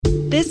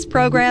This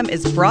program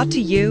is brought to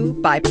you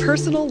by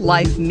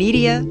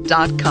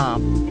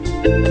PersonalLifeMedia.com.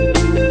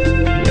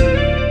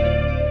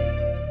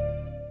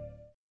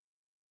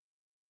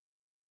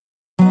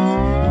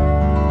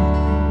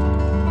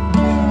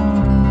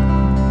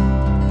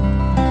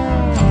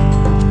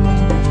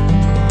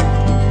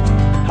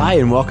 Hi,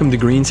 and welcome to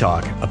Green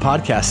Talk, a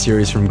podcast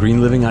series from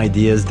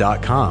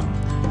greenlivingideas.com.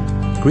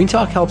 Green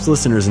Talk helps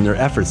listeners in their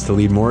efforts to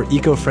lead more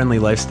eco-friendly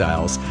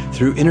lifestyles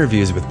through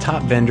interviews with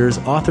top vendors,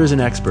 authors, and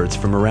experts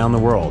from around the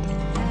world.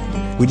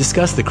 We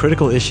discuss the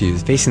critical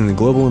issues facing the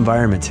global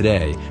environment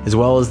today, as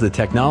well as the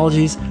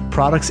technologies,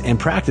 products, and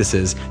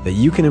practices that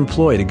you can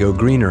employ to go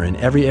greener in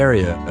every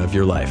area of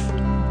your life.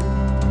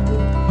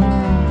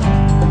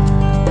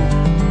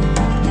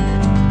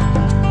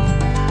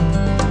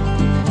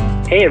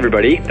 Hey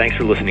everybody, thanks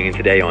for listening in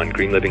today on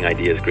Green Living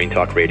Ideas Green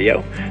Talk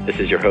Radio. This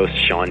is your host,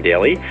 Sean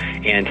Daly,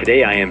 and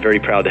today I am very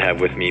proud to have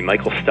with me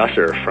Michael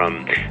Stusser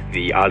from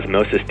the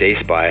Osmosis Day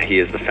Spa. He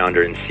is the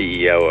founder and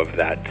CEO of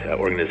that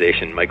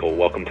organization. Michael,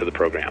 welcome to the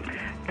program.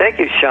 Thank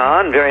you,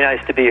 Sean. Very nice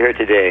to be here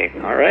today.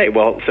 All right.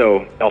 Well,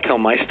 so I'll tell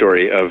my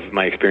story of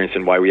my experience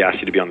and why we asked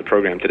you to be on the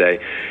program today.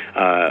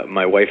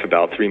 My wife,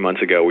 about 3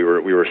 months ago, we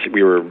were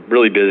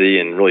really busy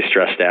and really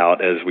stressed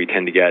out, as we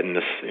tend to get in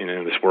this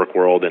this work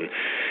world, and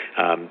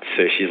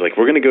so she's like,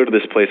 "We're going to go to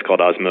this place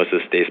called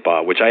Osmosis Day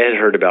Spa," which I had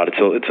heard about.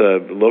 It's a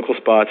local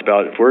spa.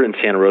 We're in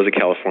Santa Rosa,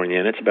 California,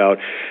 and it's about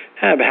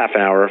half an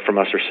hour from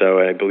us or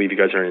so. I believe you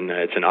guys are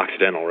it's in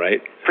Occidental,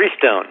 right?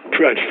 Freestone.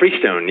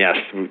 Freestone, yes,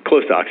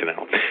 close to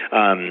Occidental.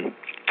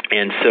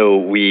 And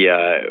so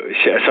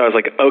so I was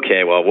like,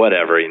 okay, well,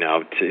 whatever,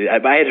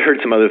 I had heard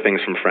some other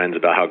things from friends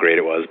about how great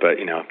it was, but,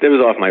 it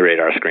was off my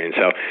radar screen.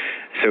 So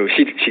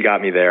she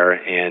got me there,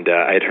 and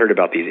I had heard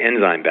about these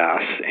enzyme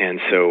baths, and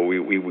so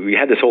we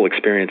had this whole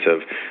experience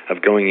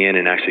of going in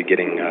and actually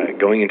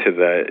going into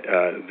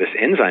this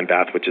enzyme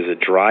bath, which is a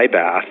dry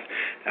bath,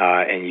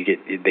 and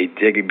they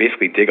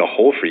basically dig a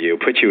hole for you,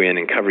 put you in,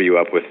 and cover you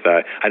up with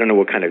I don't know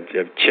what kind of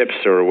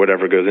chips or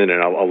whatever goes in it,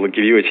 and I'll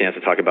give you a chance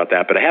to talk about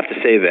that. But I have to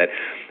say that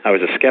I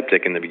was a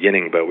skeptic in the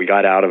beginning, but we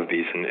got out of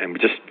these and we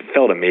just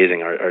felt amazing.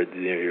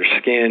 Your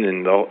skin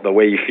and the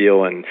way you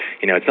feel, and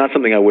it's not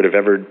something I would have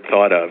ever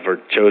thought of or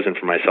chosen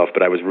for myself,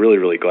 but I was really,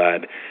 really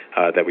glad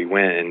that we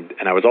went,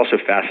 and I was also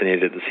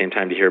fascinated at the same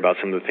time to hear about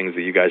some of the things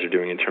that you guys are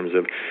doing in terms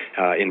of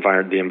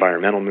the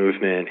environmental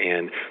movement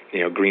and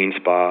green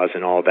spas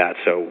and all of that.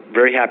 So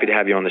very happy to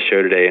have you on the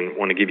show today, and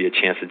want to give you a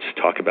chance to just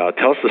tell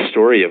us the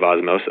story of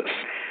Osmosis.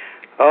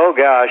 Oh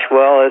gosh,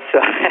 well, it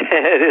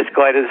is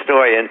quite a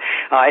story, and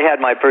I had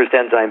my first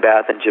enzyme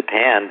bath in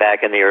Japan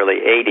back in the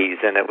early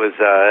 '80s, and it was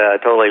a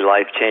totally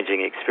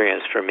life-changing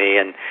experience for me.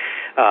 And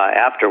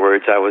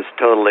afterwards, I was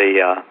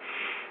totally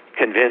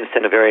convinced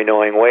in a very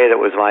knowing way that it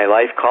was my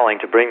life calling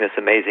to bring this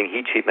amazing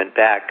heat treatment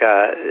back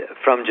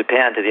from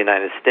Japan to the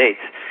United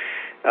States.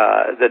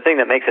 The thing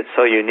that makes it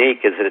so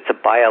unique is that it's a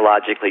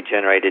biologically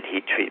generated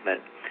heat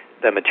treatment.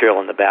 The material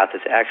in the bath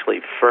is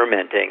actually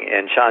fermenting.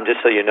 And Sean,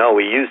 just so you know,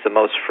 we use the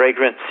most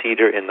fragrant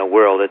cedar in the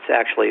world. It's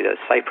actually the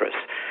cypress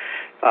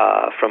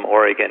from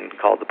Oregon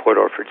called the Port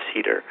Orford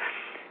cedar.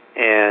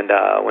 And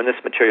when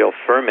this material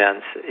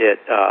ferments,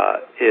 it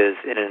is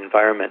in an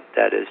environment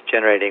that is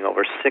generating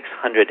over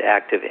 600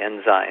 active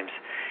enzymes.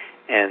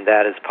 And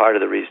that is part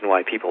of the reason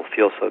why people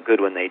feel so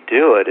good when they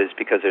do it, is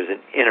because there's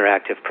an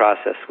interactive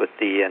process with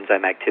the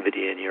enzyme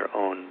activity in your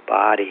own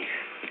body.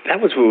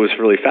 That was what was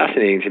really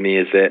fascinating to me,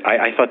 is that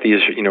I thought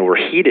these, were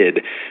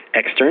heated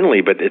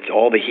externally, but it's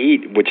all the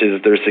heat,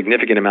 there's a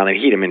significant amount of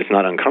heat. I mean, it's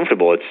not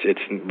uncomfortable.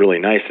 It's really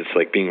nice. It's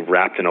like being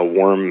wrapped in a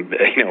warm,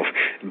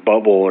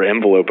 bubble or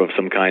envelope of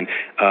some kind.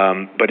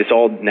 But it's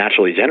all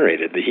naturally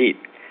generated, the heat.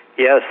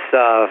 Yes,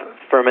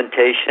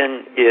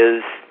 fermentation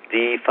is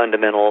the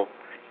fundamental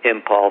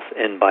impulse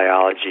in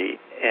biology,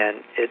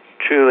 and it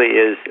truly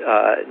is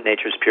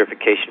nature's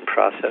purification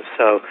process.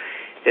 So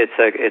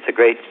it's a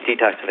great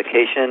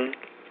detoxification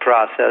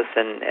process,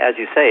 and as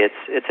you say,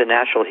 it's a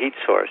natural heat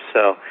source.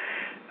 So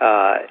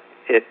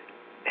it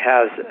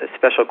has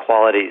special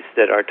qualities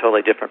that are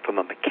totally different from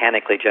a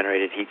mechanically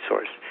generated heat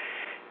source,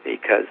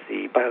 because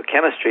the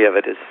biochemistry of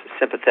it is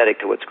sympathetic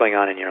to what's going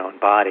on in your own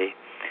body,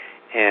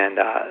 and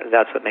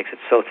that's what makes it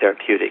so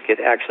therapeutic. It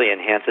actually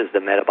enhances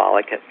the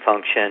metabolic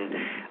function.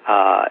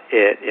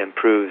 It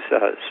improves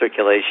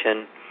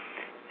circulation,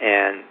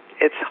 and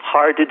it's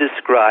hard to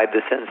describe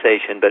the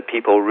sensation, but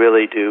people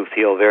really do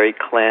feel very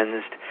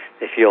cleansed.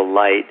 They feel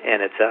light,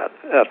 and it's a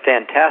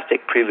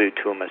fantastic prelude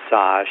to a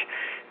massage,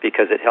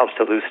 because it helps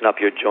to loosen up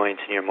your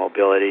joints and your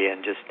mobility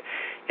and just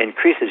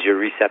increases your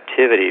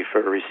receptivity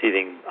for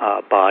receiving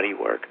body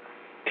work.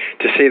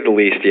 To say the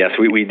least, yes.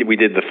 We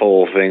did the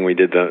full thing. We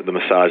did the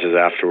massages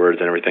afterwards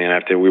and everything. And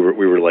after we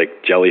were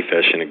like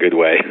jellyfish in a good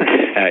way,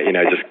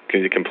 just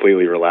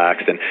completely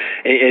relaxed. And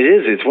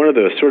it's one of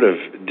those sort of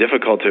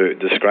difficult to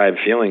describe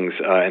feelings,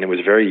 and it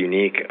was very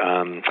unique.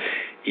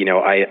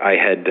 I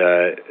had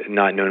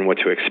not known what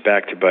to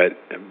expect, but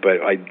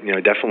I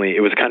definitely,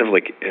 it was kind of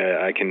like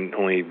I can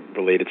only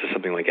relate it to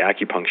something like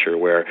acupuncture,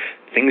 where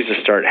things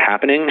just start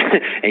happening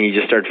and you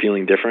just start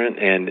feeling different,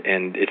 and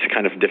it's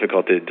kind of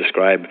difficult to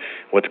describe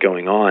what's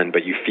going on,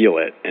 but you feel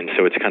it, and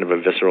so it's kind of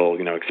a visceral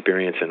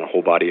experience and a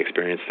whole body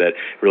experience that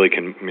really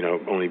can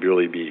only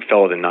really be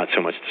felt and not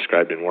so much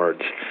described in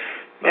words.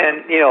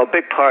 And, a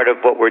big part of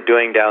what we're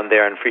doing down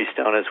there in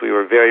Freestone is we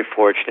were very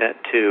fortunate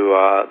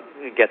to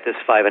get this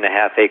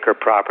 5.5-acre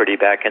property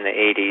back in the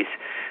 80s,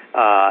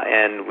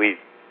 and we've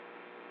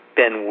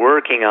been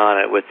working on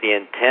it with the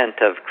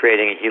intent of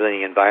creating a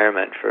healing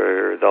environment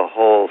for the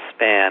whole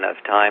span of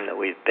time that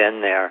we've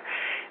been there.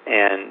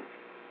 And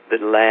the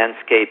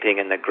landscaping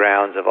and the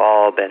grounds have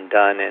all been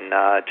done in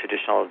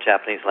traditional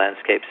Japanese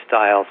landscape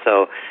style.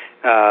 So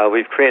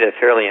we've created a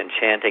fairly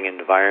enchanting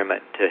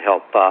environment to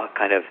help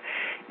kind of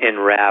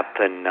enwrap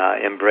and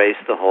embrace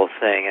the whole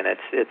thing, and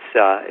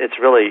it's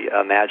really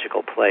a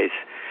magical place.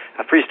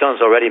 Freestone's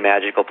already a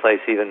magical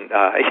place, even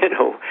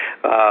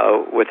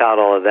without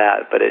all of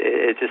that, but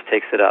it just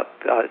takes it up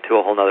to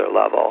a whole nother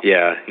level.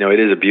 Yeah, no, it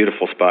is a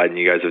beautiful spot, and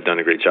you guys have done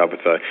a great job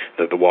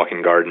with the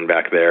walk-in garden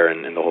back there,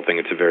 and the whole thing.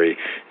 It's a very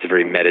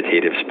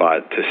meditative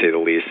spot, to say the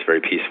least. It's a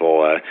very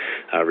peaceful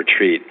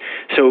retreat.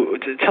 So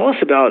tell us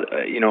about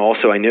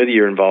also, I know that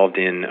you're involved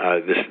in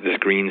this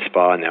green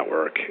spa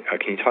network.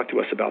 Can you talk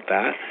to us about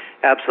that?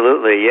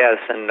 Absolutely, yes.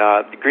 And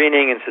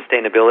greening and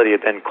sustainability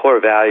have been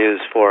core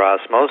values for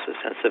Osmosis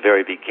since the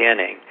very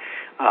beginning.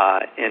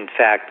 In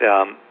fact,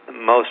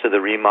 most of the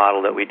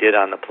remodel that we did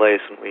on the place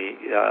when we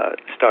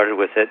started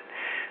with it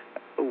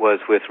was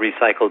with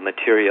recycled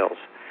materials.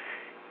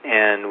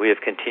 And we have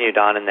continued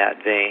on in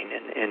that vein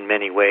in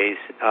many ways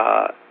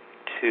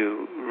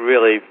to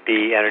really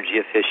be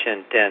energy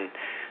efficient and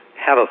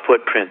have a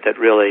footprint that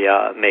really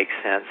makes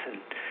sense.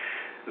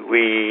 And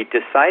we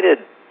decided,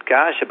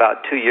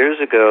 about 2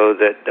 years ago,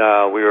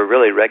 that we were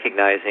really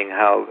recognizing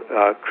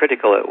how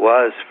critical it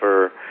was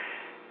for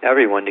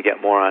everyone to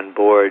get more on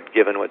board,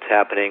 given what's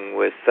happening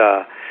with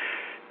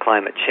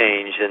climate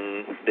change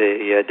and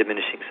the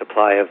diminishing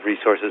supply of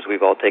resources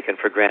we've all taken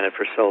for granted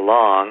for so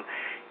long,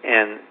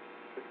 and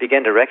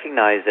began to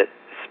recognize that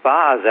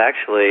spas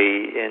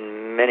actually,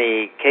 in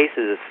many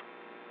cases,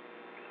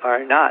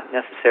 are not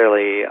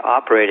necessarily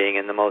operating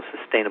in the most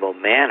sustainable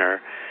manner,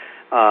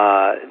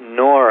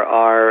 nor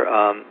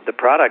are the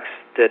products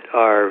that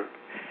are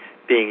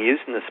being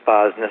used in the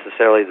spas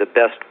necessarily the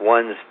best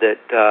ones that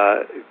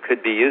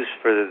could be used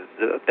for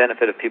the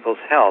benefit of people's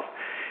health.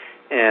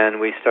 And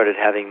we started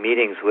having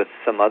meetings with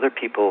some other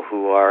people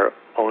who are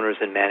owners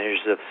and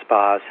managers of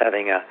spas,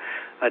 having a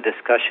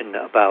discussion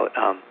about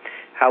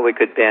how we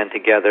could band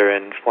together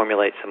and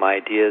formulate some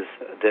ideas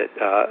that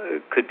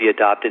could be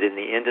adopted in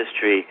the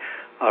industry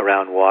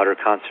around water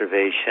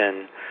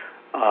conservation,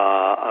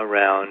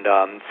 around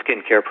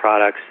skincare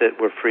products that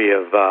were free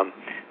of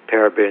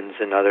parabens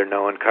and other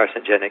known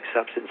carcinogenic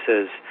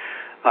substances,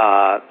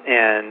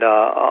 and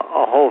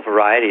a whole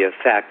variety of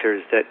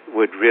factors that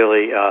would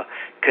really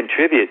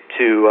contribute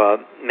to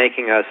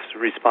making us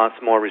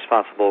more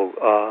responsible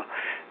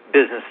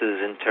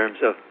businesses in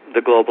terms of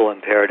the global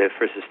imperative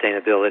for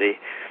sustainability.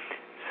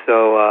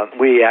 So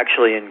we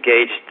actually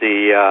engaged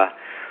the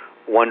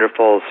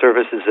wonderful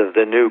services of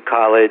the new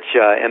college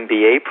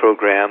MBA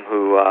program,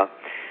 who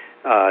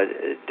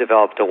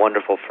developed a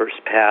wonderful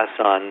first pass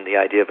on the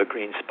idea of a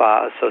Green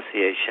Spa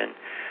Association,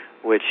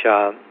 which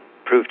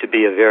proved to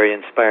be a very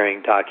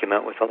inspiring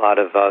document with a lot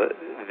of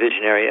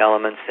visionary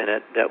elements in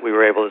it that we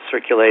were able to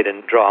circulate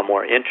and draw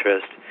more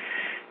interest.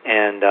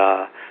 And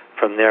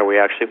from there, we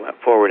actually went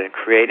forward and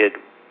created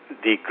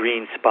the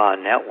Green Spa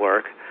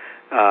Network,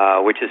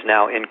 which is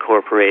now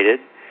incorporated.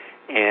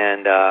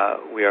 And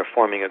we are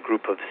forming a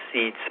group of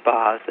seed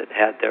spas that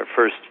had their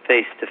first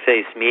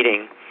face-to-face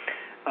meeting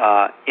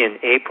in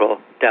April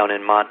down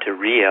in Monte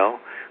Rio.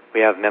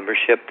 We have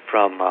membership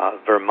from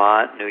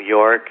Vermont, New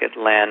York,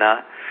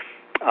 Atlanta,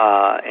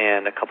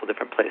 and a couple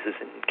different places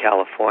in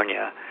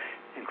California,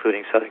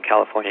 including Southern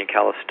California and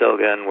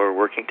Calistoga, and we're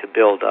working to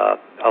build a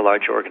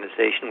large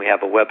organization. We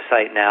have a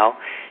website now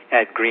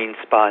at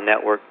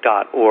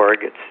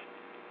greenspanetwork.org. It's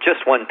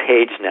just one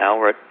page now.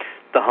 We're at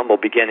the humble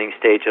beginning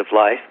stage of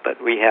life,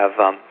 but we have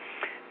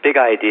big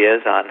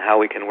ideas on how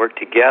we can work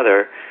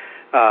together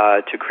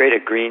to create a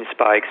green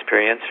spa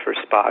experience for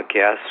spa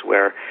guests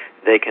where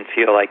they can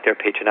feel like they're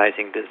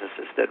patronizing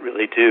businesses that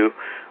really do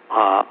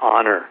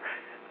honor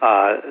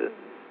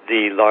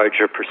the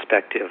larger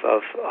perspective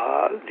of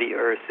the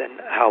earth and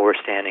how we're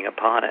standing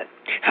upon it.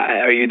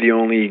 Are you the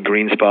only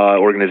green spa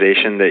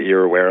organization that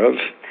you're aware of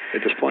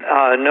at this point?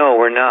 No,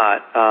 we're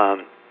not.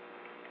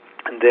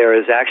 There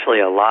is actually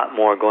a lot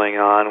more going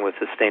on with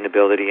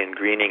sustainability and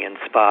greening in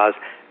spas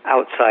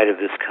outside of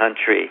this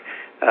country.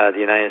 The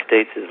United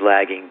States is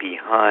lagging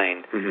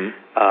behind.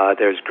 Mm-hmm.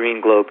 There's Green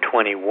Globe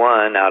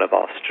 21 out of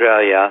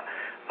Australia,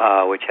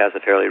 which has a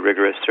fairly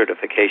rigorous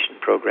certification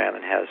program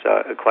and has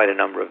quite a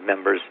number of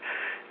members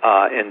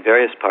in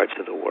various parts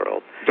of the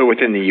world. But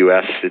within the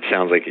U.S., it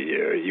sounds like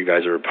you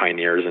guys are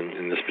pioneers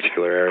in this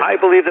particular area. I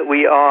believe that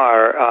we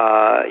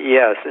are,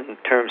 yes, in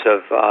terms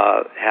of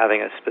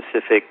having a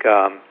specific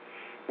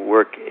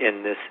work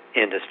in this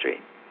industry.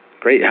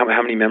 Great. How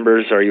many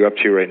members are you up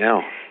to right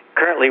now?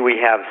 Currently, we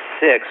have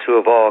 6 who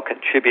have all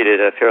contributed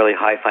at a fairly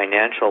high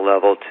financial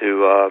level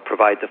to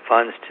provide the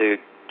funds to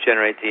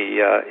generate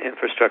the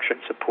infrastructure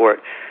and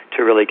support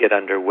to really get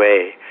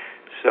underway.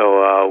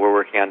 So we're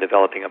working on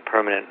developing a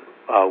permanent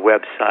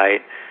website.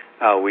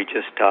 We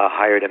just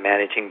hired a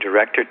managing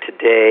director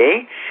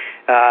today,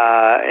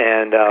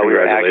 and we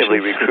are actively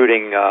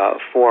recruiting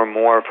 4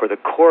 more for the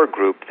core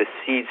group, the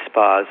seed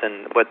spas.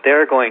 And what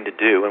they're going to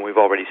do, and we've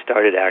already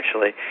started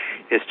actually,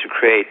 is to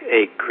create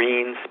a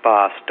green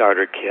spa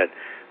starter kit,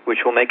 which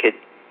will make it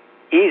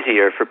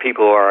easier for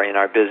people who are in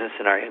our business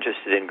and are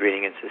interested in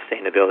greening and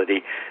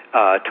sustainability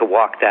to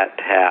walk that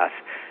path.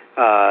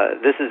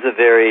 This is a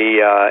very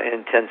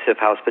intensive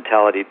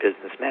hospitality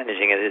business.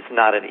 Managing it is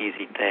not an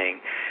easy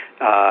thing,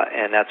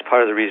 and that's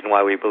part of the reason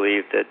why we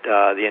believe that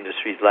the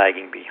industry is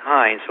lagging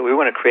behind. So we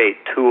want to create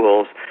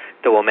tools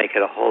that will make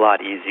it a whole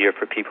lot easier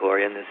for people who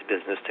are in this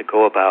business to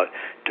go about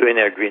doing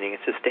their greening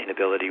and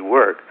sustainability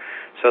work.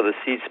 So the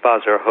Seed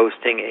Spas are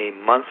hosting a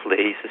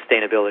monthly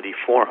sustainability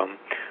forum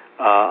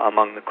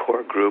among the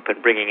core group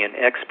and bringing in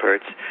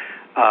experts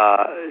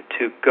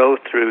to go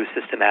through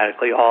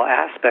systematically all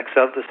aspects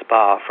of the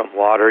spa, from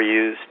water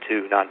use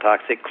to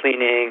non-toxic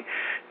cleaning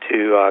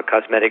to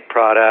cosmetic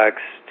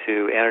products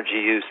to energy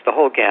use, the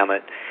whole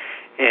gamut.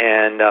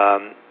 And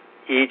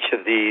each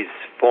of these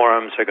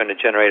forums are going to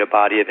generate a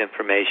body of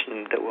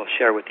information that we'll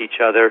share with each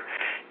other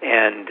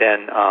and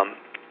then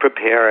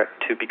prepare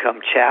to become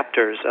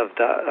chapters of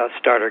the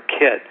starter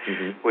kit,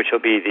 which will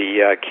be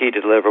the key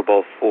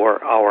deliverable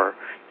for our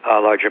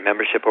larger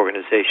membership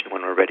organization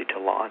when we're ready to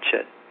launch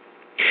it.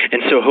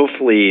 And so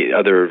hopefully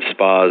other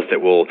spas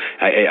that will,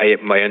 I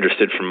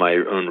understood from my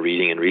own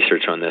reading and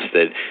research on this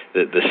that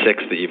the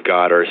 6 that you've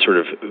got are sort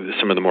of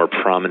some of the more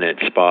prominent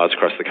spas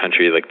across the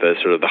country, like the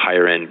sort of the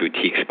higher end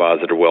boutique spas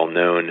that are well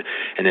known.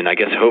 And then I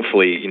guess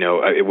hopefully,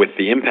 with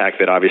the impact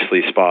that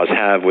obviously spas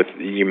have, with,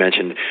 you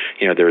mentioned,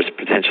 there's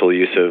potential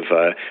use of,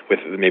 with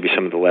maybe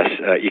some of the less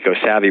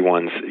eco-savvy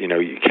ones,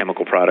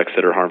 chemical products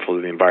that are harmful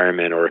to the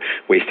environment or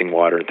wasting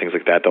water and things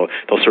like that.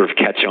 They'll sort of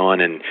catch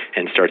on and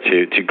start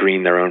to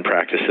green their own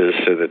practices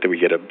so that we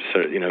get a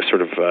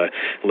sort of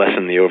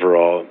lessen the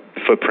overall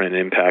footprint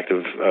impact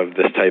of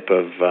this type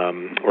of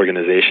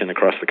organization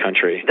across the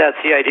country. That's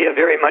the idea,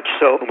 very much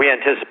so. We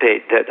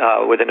anticipate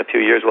that within a few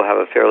years we'll have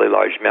a fairly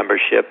large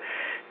membership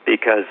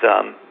because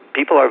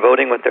people are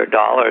voting with their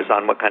dollars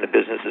on what kind of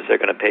businesses they're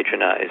going to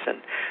patronize.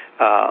 And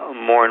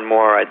more and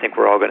more, I think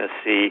we're all going to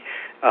see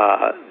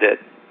that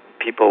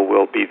people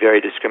will be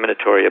very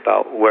discriminatory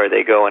about where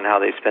they go and how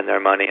they spend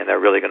their money, and they're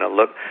really going to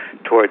look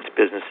towards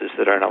businesses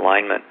that are in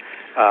alignment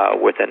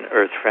with an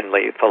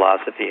earth-friendly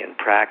philosophy and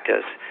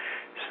practice.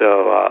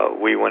 So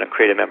we want to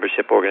create a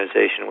membership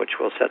organization which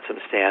will set some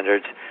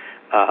standards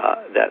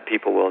that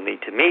people will need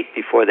to meet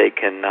before they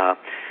can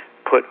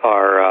put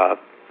our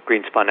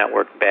Green Spa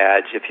Network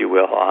badge, if you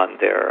will, on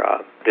their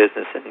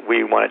business. And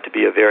we want it to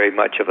be a very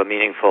much of a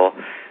meaningful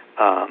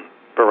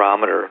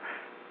barometer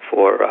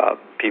for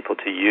people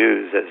to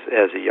use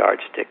as a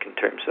yardstick in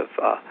terms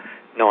of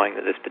knowing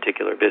that this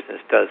particular business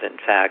does, in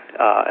fact,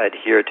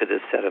 adhere to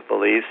this set of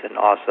beliefs and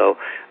also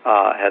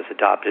has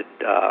adopted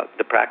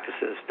the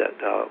practices that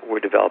we're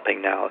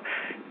developing now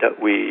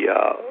that we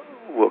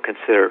will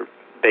consider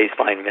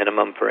baseline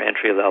minimum for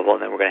entry level,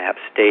 and then we're going to have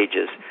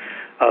stages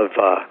of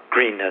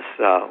greenness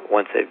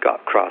once they've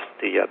crossed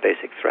the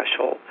basic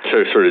threshold.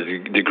 So sort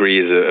of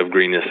degrees of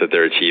greenness that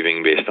they're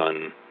achieving based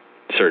on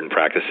certain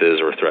practices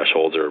or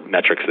thresholds or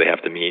metrics they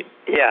have to meet.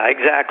 Yeah,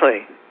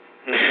 exactly.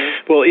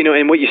 Well,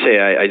 and what you say,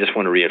 I just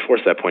want to reinforce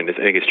that point. I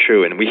think it's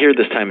true, and we hear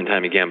this time and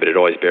time again, but it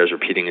always bears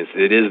repeating.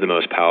 It is the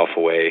most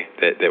powerful way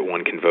that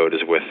one can vote is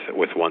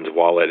with one's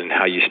wallet, and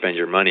how you spend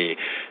your money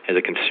as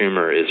a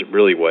consumer is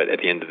really what, at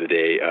the end of the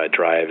day,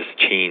 drives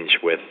change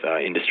with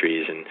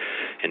industries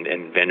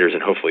and vendors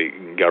and hopefully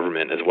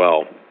government as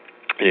well,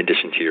 in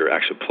addition to your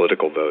actual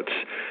political votes.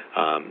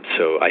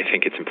 So I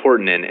think it's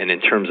important, and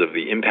in terms of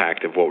the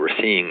impact of what we're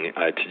seeing,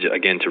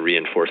 to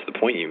reinforce the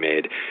point you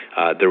made,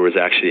 there was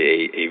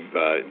actually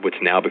what's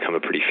now become a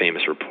pretty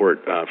famous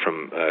report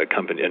from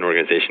an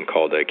organization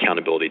called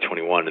Accountability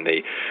 21, and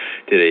they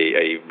did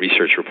a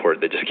research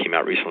report that just came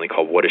out recently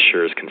called What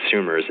Assures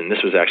Consumers, and this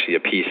was actually a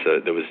piece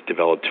that was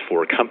developed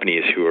for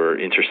companies who are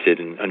interested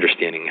in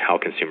understanding how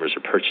consumers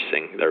are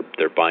purchasing,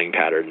 their buying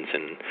patterns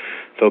and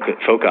foci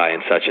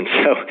and such. And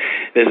so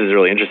this is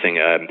really interesting.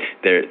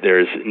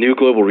 There's new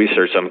global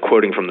research, I'm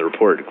quoting from the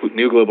report,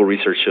 new global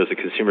research shows that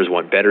consumers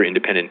want better,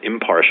 independent,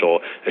 impartial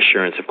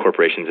assurance of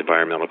corporations'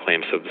 environmental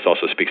claims. So this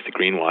also speaks to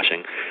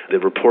greenwashing. The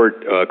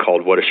report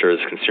called What Assures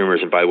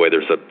Consumers, and by the way,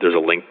 there's a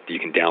link, you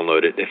can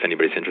download it if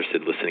anybody's interested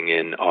interested listening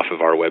in off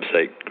of our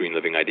website,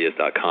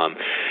 greenlivingideas.com.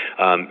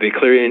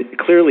 It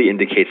clearly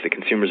indicates that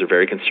consumers are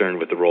very concerned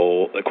with the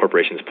role that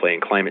corporations play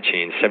in climate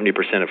change.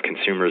 70% of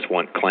consumers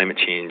want climate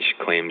change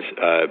claims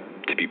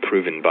to be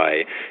proven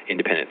by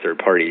independent third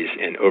parties,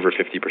 and over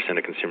 50%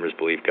 of consumers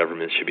believe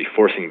governments should be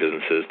forcing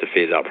businesses to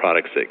phase out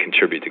products that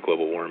contribute to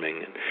global warming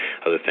and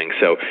other things.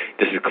 So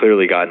this has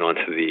clearly gotten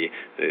onto the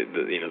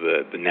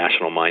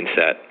national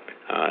mindset.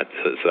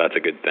 So that's a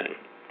good thing.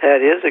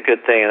 That is a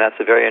good thing, and that's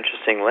a very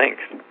interesting link.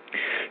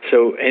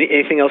 So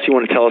anything else you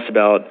want to tell us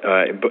about,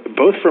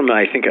 both from,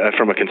 I think,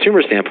 from a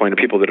consumer standpoint of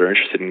people that are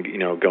interested in,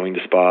 going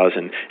to spas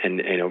and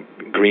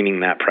greening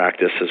that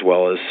practice, as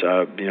well as,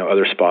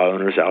 other spa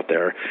owners out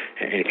there?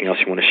 Anything else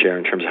you want to share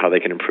in terms of how they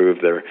can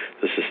improve the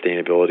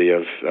sustainability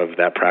of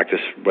that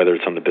practice, whether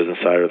it's on the business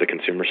side or the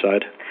consumer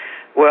side?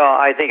 Well,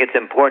 I think it's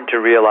important to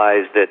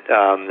realize that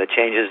the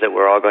changes that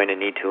we're all going to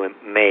need to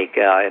make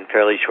in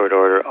fairly short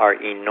order are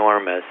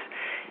enormous.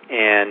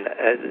 And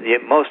the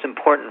most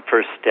important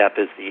first step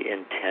is the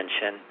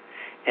intention.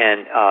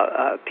 And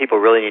people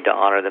really need to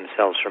honor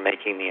themselves for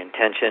making the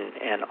intention.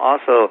 And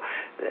also,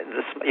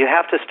 you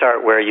have to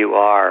start where you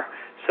are.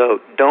 So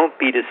don't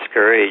be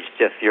discouraged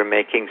if you're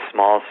making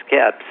small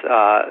steps,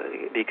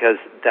 because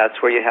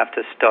that's where you have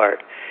to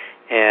start.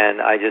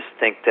 And I just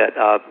think that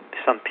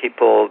some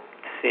people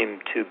seem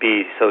to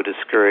be so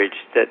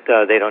discouraged that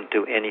they don't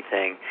do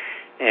anything.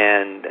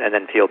 And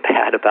then feel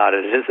bad about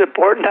it. It's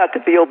important not to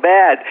feel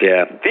bad.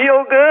 Yeah.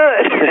 Feel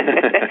good.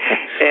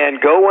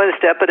 And go one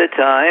step at a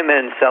time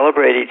and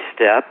celebrate each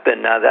step,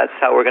 and that's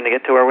how we're going to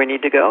get to where we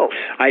need to go.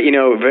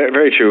 Very,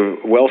 very true.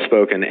 Well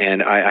spoken,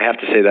 and I have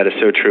to say that is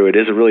so true. It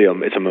is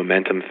it's a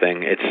momentum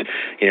thing.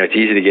 It's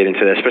easy to get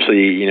into that,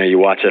 especially you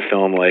watch a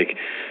film like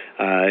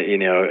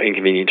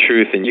Inconvenient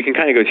Truth, and you can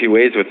kind of go two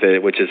ways with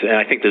it, which is, and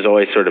I think there's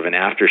always sort of an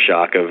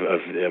aftershock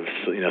of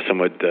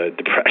somewhat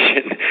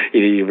depression.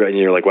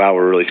 You're like, wow,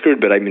 we're really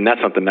screwed. But I mean,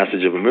 that's not the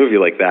message of a movie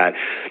like that.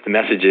 The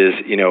message is,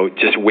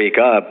 just wake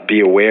up, be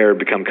aware,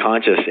 become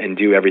conscious, and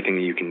do everything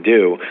that you can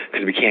do,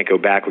 because we can't go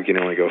back. We can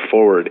only go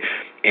forward.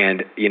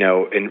 And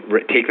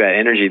take that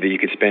energy that you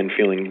could spend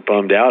feeling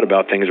bummed out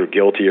about things or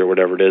guilty or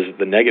whatever it is,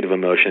 the negative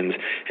emotions,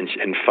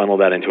 and funnel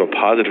that into a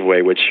positive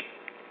way, which,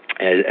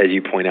 as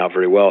you point out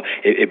very well,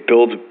 it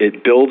builds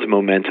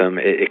momentum.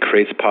 It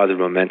creates positive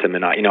momentum.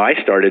 And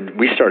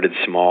we started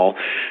small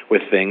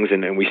with things,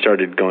 and we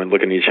started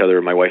looking at each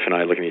other. My wife and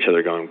I looking at each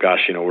other, going,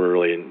 "Gosh, we're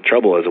really in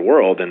trouble as a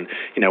world." And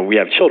we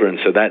have children,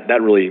 so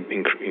that really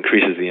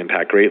increases the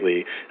impact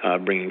greatly,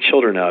 bringing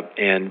children up.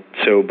 And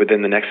so, but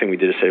then the next thing we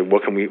did is say,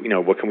 what can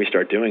we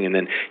start doing? And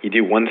then you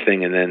do one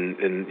thing, and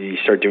then you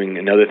start doing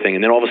another thing,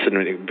 and then all of a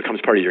sudden it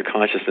becomes part of your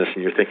consciousness,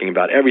 and you're thinking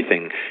about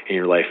everything in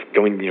your life,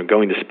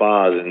 going to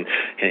spas and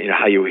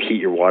how you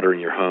heat your water in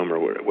your home or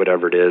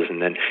whatever it is,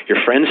 and then your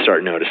friends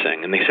start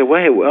noticing, and they say,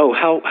 "Wait,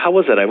 how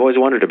was that? I've always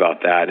wondered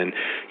about that." And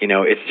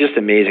it's just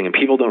amazing, and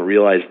people don't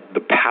realize the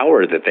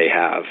power that they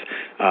have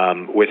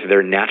with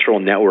their natural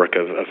network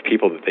of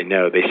people that they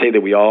know. They say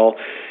that we all,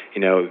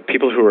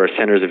 people who are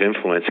centers of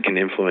influence can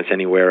influence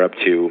anywhere up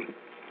to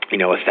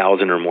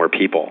 1,000 or more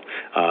people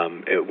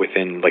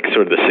within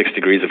sort of the 6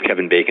 degrees of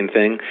Kevin Bacon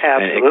thing.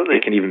 Absolutely.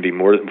 It can even be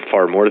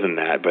far more than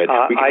that. But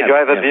I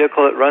drive a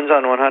vehicle that runs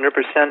on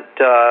 100%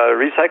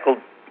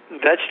 recycled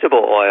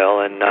vegetable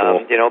oil, and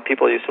cool.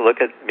 People used to look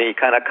at me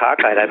kind of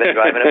cockeyed. I've been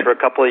driving it for a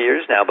couple of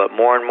years now, but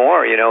more and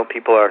more,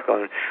 people are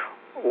going,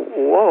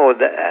 "Whoa,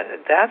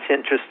 that's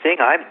interesting.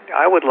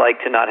 I would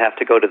like to not have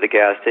to go to the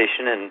gas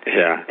station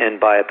and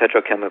buy a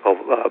petrochemical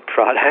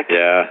product."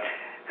 Yeah.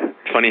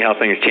 Funny how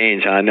things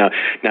change, huh? Now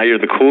you're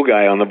the cool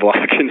guy on the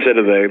block instead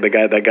of that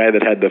guy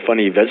that had the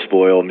funny vegetable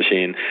oil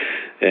machine.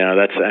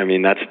 That's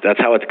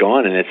how it's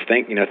gone, and it's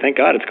thank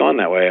God it's gone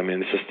that way. I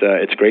mean, it's just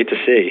it's great to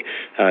see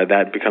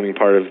that becoming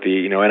part of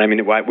the and I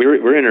mean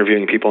we're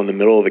interviewing people in the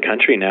middle of the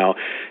country now,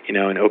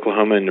 in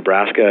Oklahoma and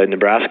Nebraska.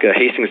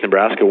 Hastings,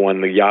 Nebraska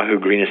won the Yahoo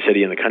Greenest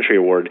City in the Country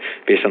award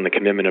based on the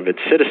commitment of its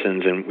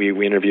citizens, and we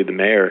interviewed the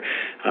mayor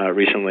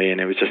recently, and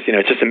it was just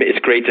it's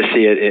great to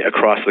see it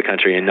across the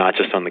country and not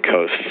just on the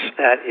coast.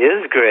 That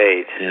is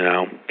great.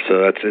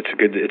 So it's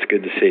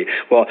good to see.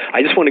 Well,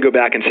 I just want to go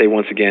back and say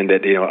once again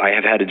that I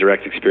have had a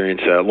direct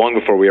experience long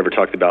before we ever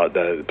talked about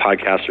the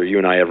podcast or you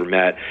and I ever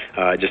met.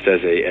 Just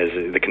as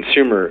the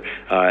consumer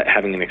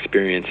having an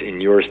experience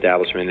in your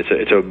establishment,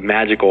 it's a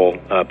magical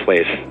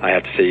place. I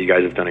have to say, you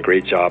guys have done a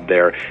great job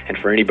there. And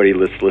for anybody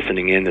that's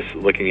listening in, that's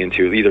looking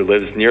into either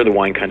lives near the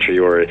wine country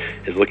or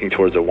is looking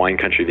towards a wine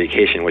country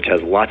vacation, which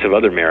has lots of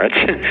other merits,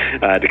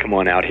 to come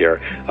on out here,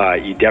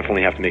 you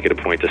definitely have to make it a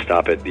point to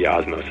stop at the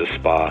Osmosis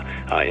Spa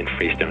in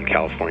Freestone,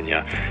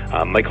 California.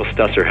 Michael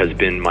Stusser has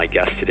been my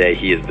guest today.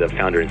 He is the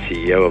founder and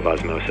CEO of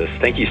Osmosis.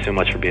 Thank you so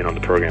much for being on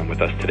the program with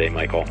us today,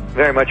 Michael.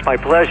 Very much my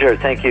pleasure.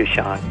 Thank you,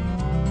 Sean.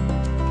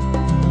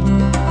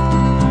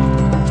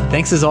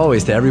 Thanks as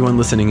always to everyone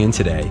listening in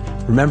today.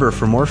 Remember,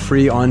 for more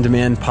free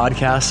on-demand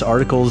podcasts,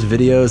 articles,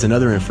 videos, and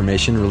other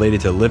information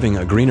related to living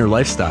a greener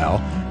lifestyle,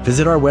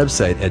 visit our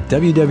website at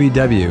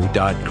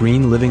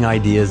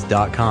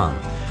www.greenlivingideas.com.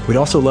 We'd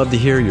also love to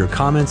hear your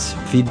comments,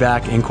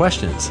 feedback, and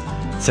questions.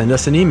 Send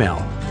us an email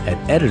at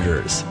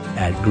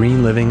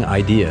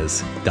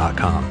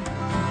editors@greenlivingideas.com.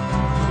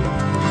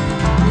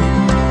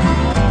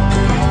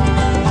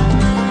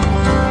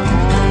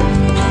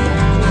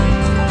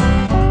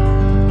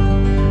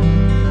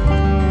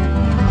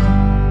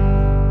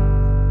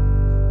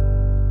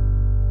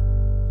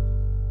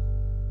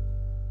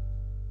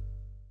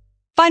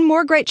 Find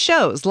more great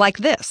shows like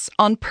this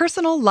on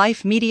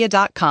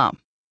personallifemedia.com.